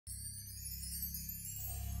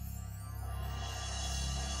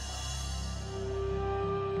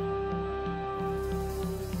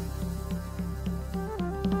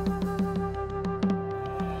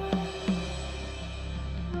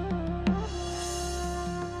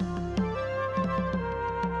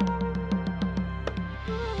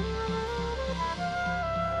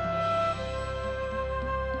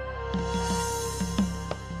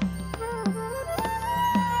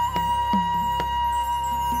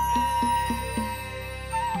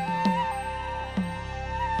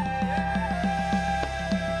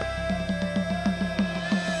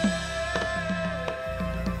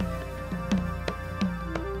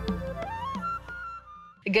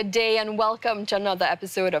Good day and welcome to another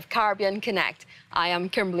episode of Caribbean Connect. I am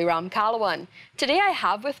Kimberly Ramkhalawan. Today I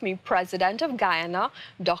have with me President of Guyana,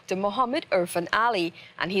 Dr. Mohammed Irfaan Ali,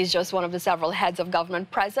 and he's just one of the several heads of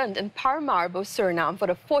government present in Paramaribo, Suriname for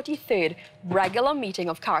the 43rd regular meeting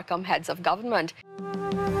of CARICOM Heads of Government.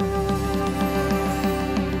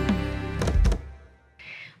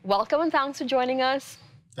 Welcome and thanks for joining us.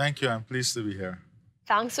 Thank you. I'm pleased to be here.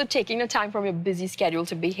 Thanks for taking the time from your busy schedule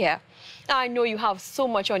to be here. Now, I know you have so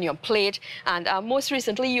much on your plate, and most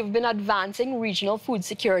recently you've been advancing regional food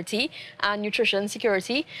security and nutrition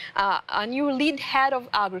security, and you lead head of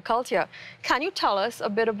agriculture. Can you tell us a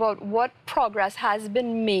bit about what progress has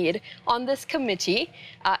been made on this committee,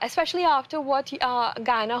 especially after what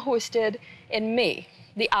Guyana hosted in May,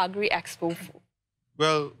 the Agri Expo?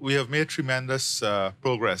 Well, we have made tremendous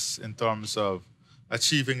progress in terms of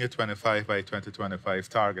achieving a 25 by 2025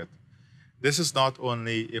 target. This is not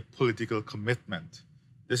only a political commitment.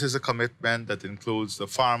 This is a commitment that includes the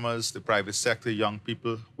farmers, the private sector, young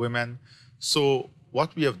people, women. So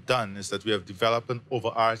what we have done is that we have developed an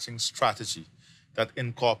overarching strategy that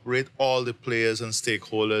incorporates all the players and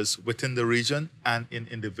stakeholders within the region and in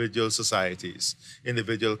individual societies,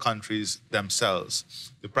 individual countries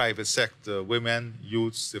themselves, the private sector, women,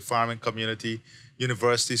 youths, the farming community,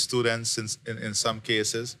 university students in some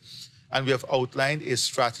cases. And we have outlined a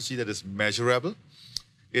strategy that is measurable,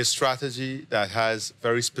 a strategy that has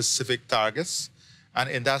very specific targets. And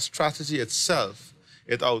in that strategy itself,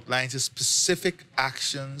 it outlines the specific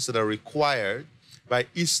actions that are required by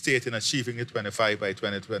each state in achieving a 25 by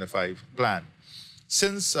 2025 plan.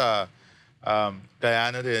 Since Guyana,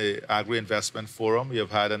 the Agri-Investment Forum, we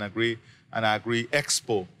have had an Agri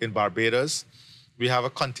Expo in Barbados. We have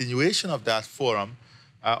a continuation of that forum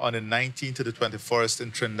on the 19th to the 21st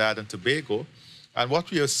in Trinidad and Tobago. And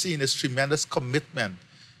what we have seen is tremendous commitment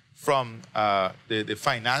from the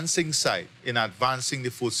financing side in advancing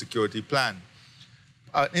the food security plan.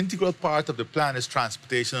 An integral part of the plan is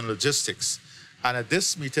transportation and logistics. And at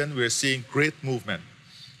this meeting, we're seeing great movement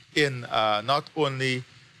in not only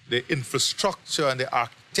the infrastructure and the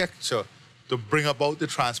architecture to bring about the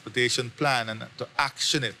transportation plan and to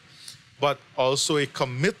action it, but also a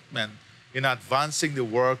commitment in advancing the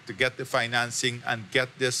work to get the financing and get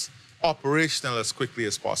this operational as quickly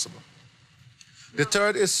as possible. The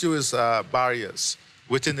third issue is barriers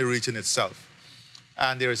within the region itself.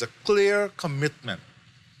 And there is a clear commitment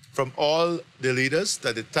from all the leaders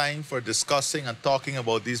that the time for discussing and talking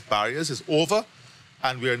about these barriers is over,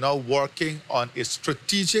 and we are now working on a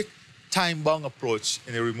strategic, time-bound approach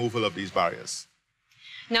in the removal of these barriers.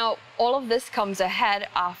 Now, all of this comes ahead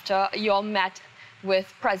after you all met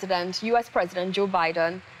with U.S. President Joe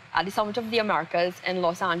Biden at the Summit of the Americas in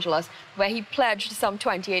Los Angeles, where he pledged some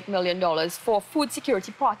 $28 million for food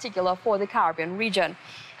security, particular for the Caribbean region.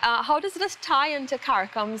 How does this tie into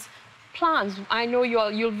CARICOM's plans? I know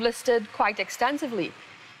you've listed quite extensively.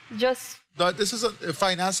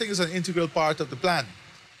 Financing is an integral part of the plan.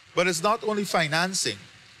 But it's not only financing.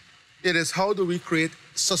 It is how do we create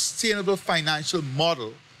sustainable financial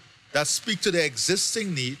model that speak to the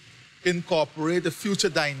existing need, incorporate the future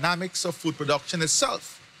dynamics of food production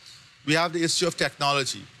itself. We have the issue of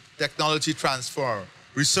technology transfer,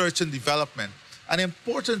 research and development, and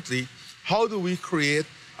importantly, how do we create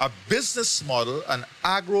a business model, an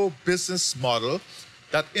agro-business model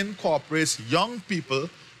that incorporates young people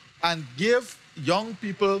and give young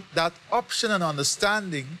people that option and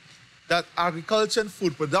understanding that agriculture and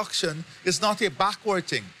food production is not a backward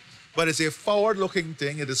thing, but it's a forward-looking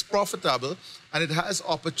thing. It is profitable, and it has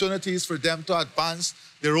opportunities for them to advance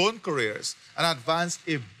their own careers and advance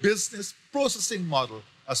a business processing model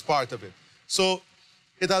as part of it. So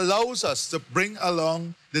it allows us to bring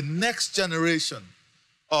along the next generation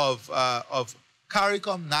of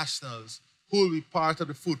CARICOM nationals who will be part of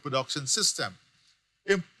the food production system.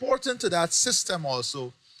 Important to that system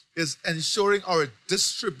also is ensuring our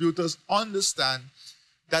distributors understand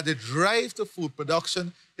that the drive to food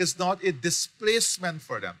production is not a displacement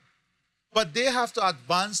for them, but they have to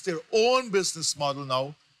advance their own business model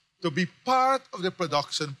now to be part of the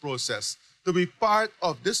production process, to be part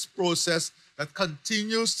of this process that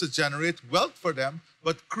continues to generate wealth for them,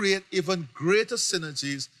 but create even greater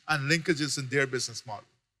synergies and linkages in their business model.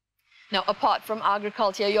 Now, apart from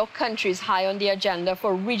agriculture, your country is high on the agenda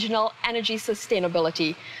for regional energy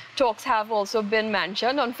sustainability. Talks have also been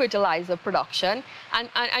mentioned on fertilizer production, and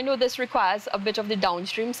I know this requires a bit of the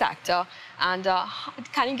downstream sector. And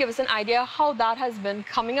can you give us an idea how that has been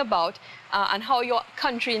coming about and how your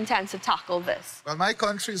country intends to tackle this? Well, my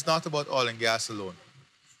country is not about oil and gas alone.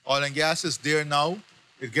 Oil and gas is there now.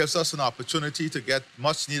 It gives us an opportunity to get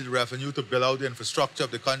much needed revenue to build out the infrastructure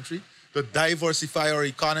of the country, to diversify our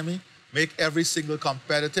economy, make every single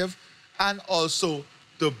competitive, and also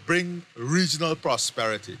to bring regional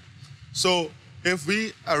prosperity. So if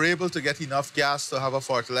we are able to get enough gas to have a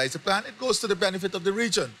fertilizer plant, it goes to the benefit of the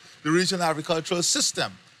regional agricultural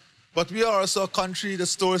system. But we are also a country that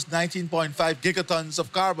stores 19.5 gigatons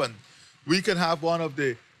of carbon. We can have one of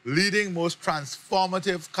the leading, most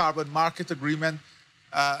transformative carbon market agreement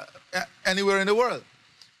anywhere in the world.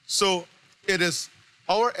 So it is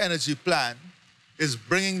our energy plan is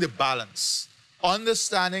bringing the balance,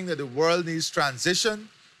 understanding that the world needs transition,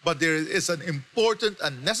 but there is an important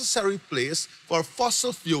and necessary place for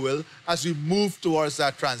fossil fuel as we move towards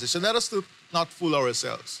that transition. Let us not fool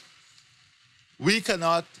ourselves. We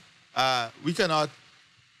cannot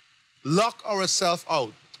lock ourselves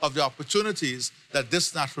out of the opportunities that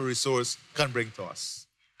this natural resource can bring to us.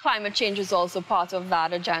 Climate change is also part of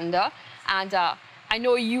that agenda. And I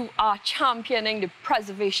know you are championing the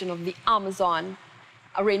preservation of the Amazon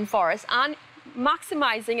rainforest and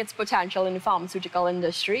maximizing its potential in the pharmaceutical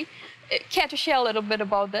industry. Care to share a little bit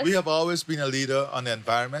about this? We have always been a leader on the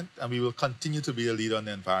environment, and we will continue to be a leader on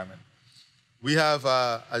the environment. We have,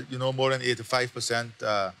 more than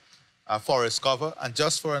 85% forest cover, and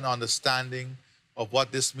just for an understanding of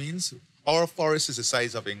what this means, our forest is the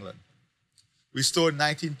size of England. We store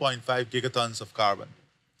 19.5 gigatons of carbon.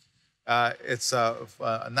 It's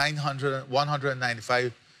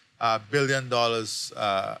 $195 billion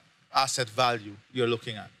asset value you're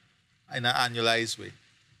looking at in an annualized way.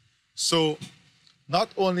 So not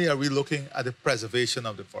only are we looking at the preservation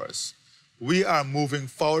of the forest, we are moving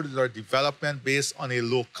forward with our development based on a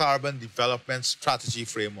low-carbon development strategy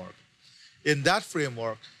framework. In that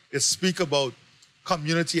framework, it speaks about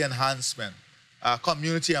community enhancement,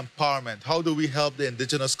 community empowerment. How do we help the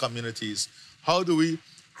indigenous communities? How do we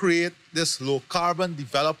create this low-carbon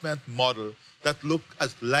development model that look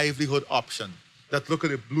at livelihood option, that look at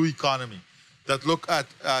the blue economy, that look at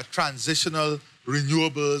transitional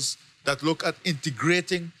renewables, that look at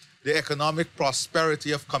integrating the economic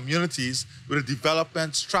prosperity of communities with the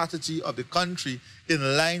development strategy of the country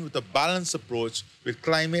in line with a balanced approach with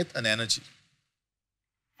climate and energy.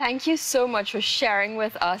 Thank you so much for sharing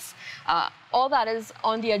with us all that is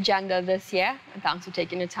on the agenda this year, and thanks for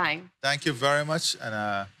taking the time. Thank you very much,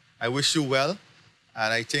 and I wish you well.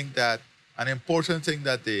 And I think that an important thing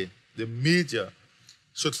that the media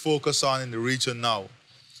should focus on in the region now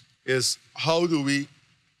is how do we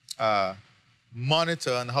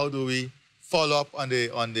monitor and how do we follow up on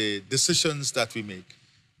the decisions that we make.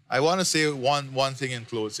 I want to say one thing in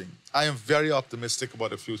closing. I am very optimistic about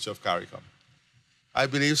the future of CARICOM. I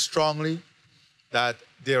believe strongly that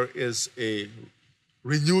there is a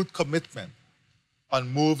renewed commitment on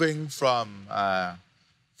moving from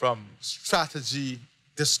strategy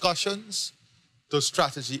discussions to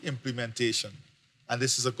strategy implementation. And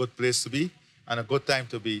this is a good place to be and a good time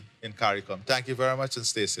to be in CARICOM. Thank you very much and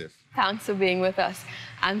stay safe. Thanks for being with us.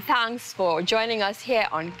 And thanks for joining us here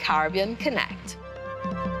on Caribbean Connect.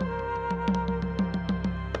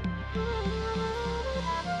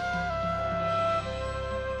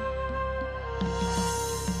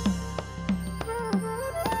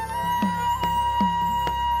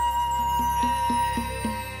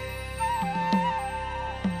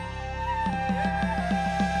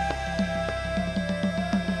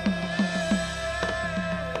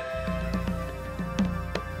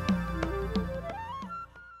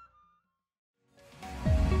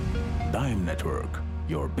 Network,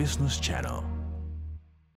 your business channel.